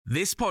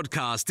This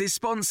podcast is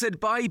sponsored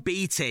by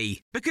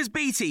BT, because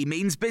BT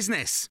means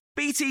business.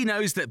 BT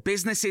knows that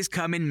businesses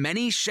come in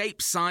many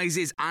shapes,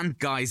 sizes and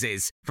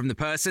guises, from the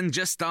person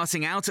just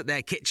starting out at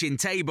their kitchen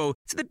table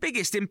to the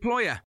biggest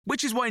employer,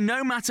 which is why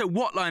no matter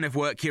what line of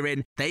work you're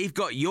in, they've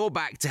got your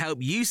back to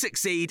help you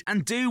succeed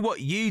and do what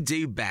you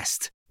do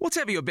best.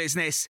 Whatever your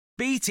business,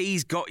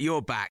 BT's got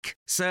your back.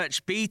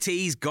 Search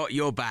BT's got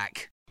your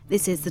back.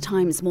 This is the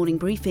Times morning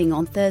briefing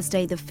on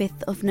Thursday, the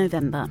 5th of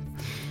November.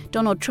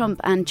 Donald Trump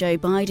and Joe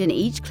Biden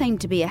each claim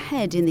to be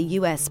ahead in the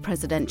US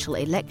presidential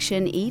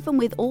election, even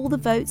with all the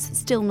votes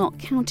still not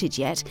counted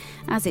yet.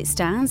 As it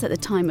stands at the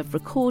time of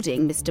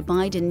recording, Mr.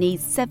 Biden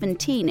needs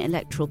 17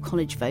 electoral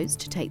college votes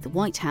to take the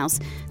White House.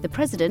 The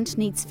president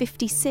needs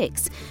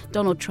 56.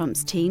 Donald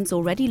Trump's team's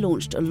already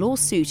launched a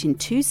lawsuit in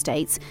 2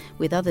 states,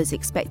 with others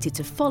expected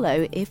to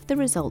follow if the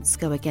results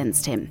go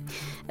against him.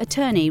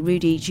 Attorney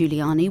Rudy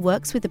Giuliani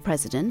works with the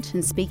president,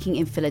 and speaking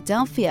in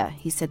Philadelphia,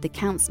 he said the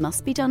counts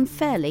must be done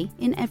fairly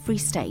in every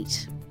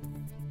state.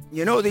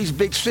 You know these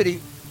big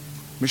city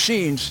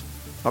machines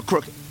are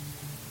crooked.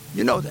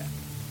 You know that.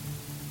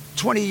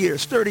 20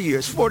 years, 30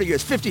 years, 40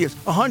 years, 50 years,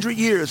 100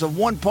 years of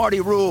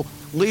one-party rule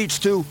leads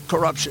to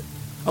corruption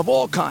of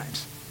all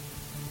kinds.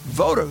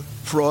 Voter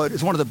fraud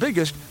is one of the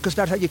biggest because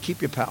that's how you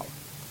keep your power.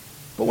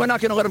 But we're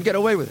not going to let them get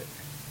away with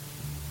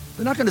it.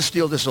 They're not going to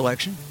steal this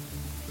election.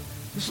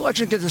 This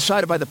election gets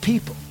decided by the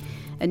people.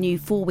 A new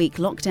 4-week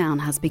lockdown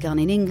has begun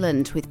in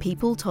England, with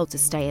people told to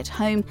stay at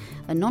home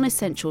and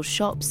non-essential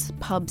shops,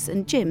 pubs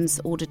and gyms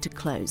ordered to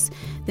close.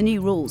 The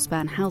new rules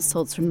ban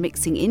households from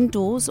mixing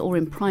indoors or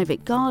in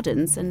private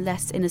gardens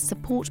unless in a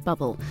support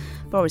bubble.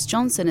 Boris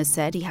Johnson has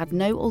said he had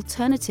no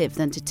alternative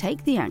than to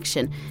take the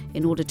action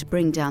in order to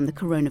bring down the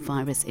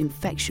coronavirus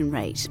infection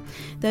rate.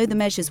 Though the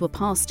measures were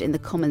passed in the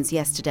Commons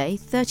yesterday,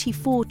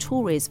 34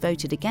 Tories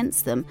voted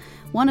against them.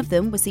 One of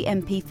them was the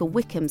MP for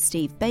Wickham,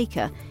 Steve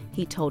Baker.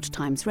 He told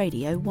Times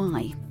Radio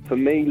why. For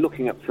me,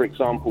 looking at, for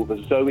example,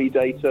 the Zoe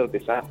data,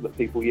 this app that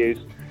people use,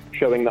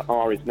 showing that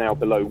R is now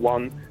below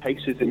 1,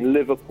 cases in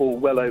Liverpool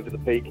well over the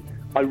peak,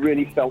 I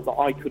really felt that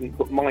I couldn't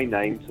put my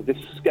name to this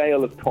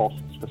scale of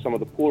costs for some of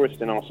the poorest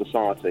in our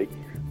society.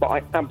 But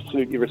I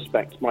absolutely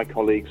respect my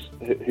colleagues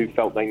who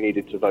felt they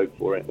needed to vote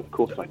for it. Of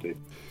course I do.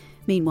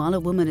 Meanwhile, a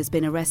woman has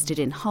been arrested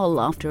in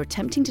Hull after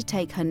attempting to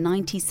take her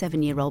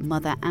 97-year-old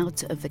mother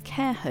out of the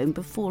care home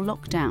before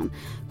lockdown.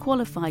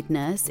 Qualified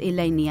nurse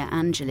Elenia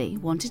Angeli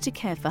wanted to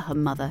care for her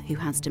mother, who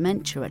has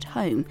dementia, at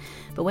home.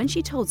 But when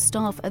she told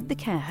staff at the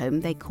care home,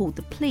 they called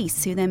the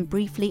police, who then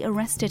briefly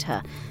arrested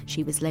her.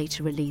 She was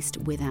later released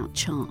without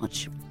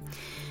charge.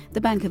 The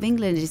Bank of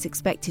England is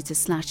expected to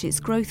slash its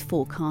growth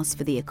forecast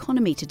for the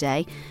economy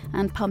today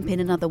and pump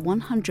in another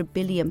 £100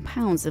 billion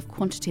of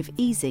quantitative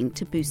easing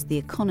to boost the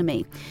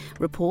economy.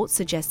 Reports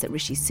suggest that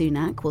Rishi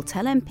Sunak will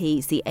tell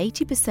MPs the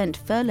 80%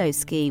 furlough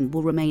scheme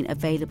will remain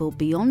available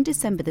beyond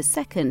December the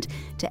 2nd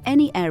to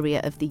any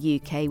area of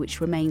the UK which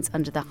remains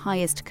under the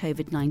highest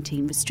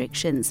COVID-19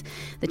 restrictions.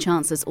 The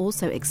Chancellor's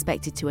also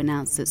expected to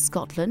announce that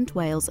Scotland,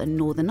 Wales and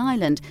Northern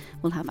Ireland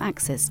will have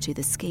access to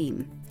the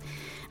scheme.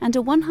 And a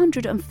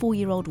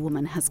 104-year-old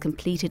woman has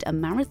completed a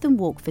marathon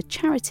walk for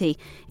charity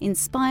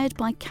inspired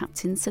by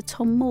Captain Sir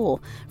Tom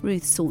Moore.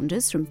 Ruth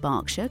Saunders from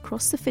Berkshire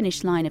crossed the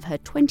finish line of her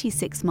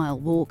 26-mile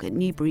walk at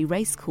Newbury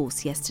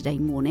Racecourse yesterday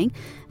morning.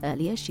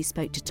 Earlier, she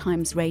spoke to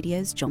Times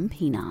Radio's John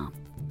Pienaar.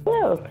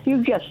 Well,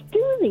 you just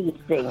do these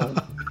things.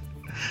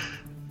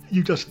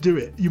 You just do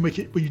it. You make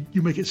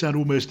it sound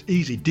almost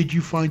easy. Did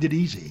you find it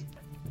easy?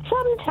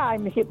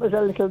 Sometimes it was a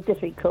little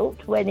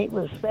difficult when it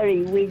was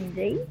very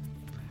windy,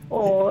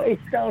 or it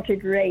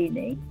started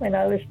raining when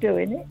I was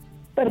doing it,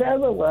 but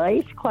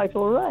otherwise quite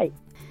all right.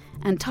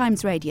 And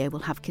Times Radio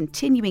will have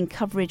continuing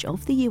coverage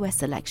of the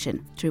US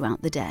election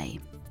throughout the day.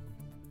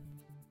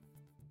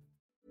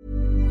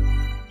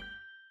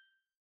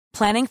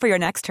 Planning for your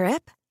next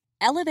trip?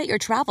 Elevate your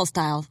travel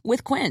style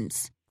with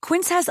Quince.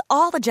 Quince has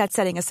all the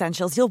jet-setting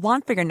essentials you'll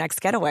want for your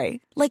next getaway,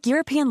 like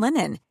European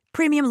linen,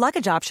 premium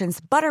luggage options,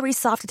 buttery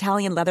soft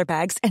Italian leather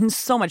bags, and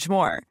so much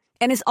more.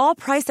 And is all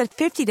priced at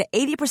 50 to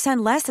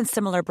 80% less than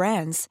similar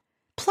brands.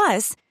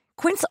 Plus,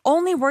 Quince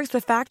only works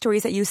with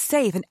factories that use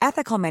safe and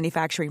ethical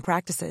manufacturing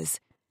practices.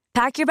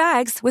 Pack your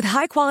bags with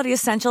high-quality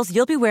essentials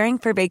you'll be wearing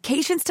for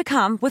vacations to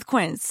come with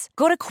Quince.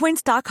 Go to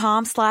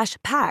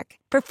quince.com/pack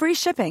for free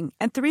shipping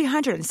and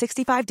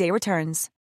 365-day returns.